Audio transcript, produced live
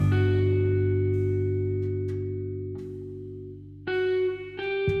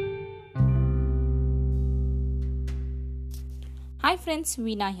Hi friends,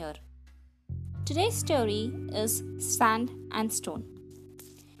 Veena here. Today's story is Sand and Stone.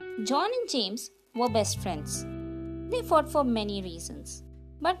 John and James were best friends. They fought for many reasons,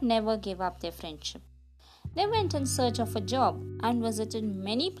 but never gave up their friendship. They went in search of a job and visited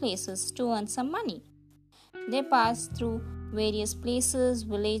many places to earn some money. They passed through various places,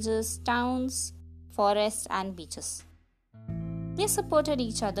 villages, towns, forests, and beaches. They supported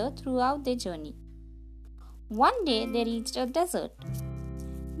each other throughout their journey. One day they reached a desert.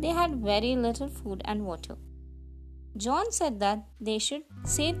 They had very little food and water. John said that they should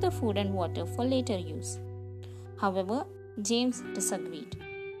save the food and water for later use. However, James disagreed.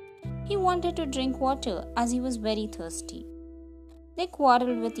 He wanted to drink water as he was very thirsty. They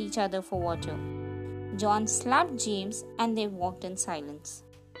quarreled with each other for water. John slapped James and they walked in silence.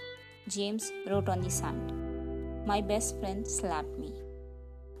 James wrote on the sand, "My best friend slapped me."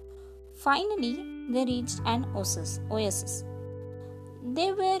 Finally, they reached an oasis. They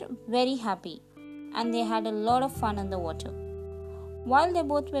were very happy and they had a lot of fun in the water. While they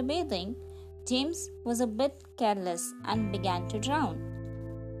both were bathing, James was a bit careless and began to drown.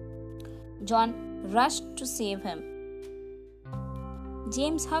 John rushed to save him.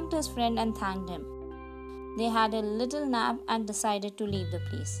 James hugged his friend and thanked him. They had a little nap and decided to leave the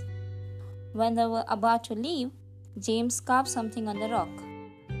place. When they were about to leave, James carved something on the rock.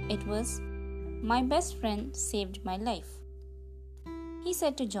 It was, "My best friend saved my life." He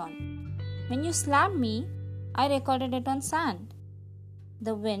said to John, "When you slapped me, I recorded it on sand.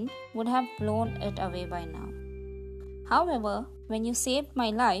 The wind would have blown it away by now. However, when you saved my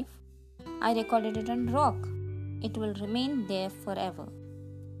life, I recorded it on rock. It will remain there forever."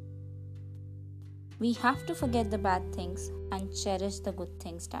 We have to forget the bad things and cherish the good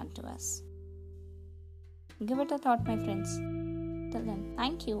things done to us. Give it a thought, my friends. Till then,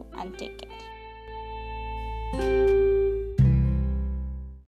 thank you and take care.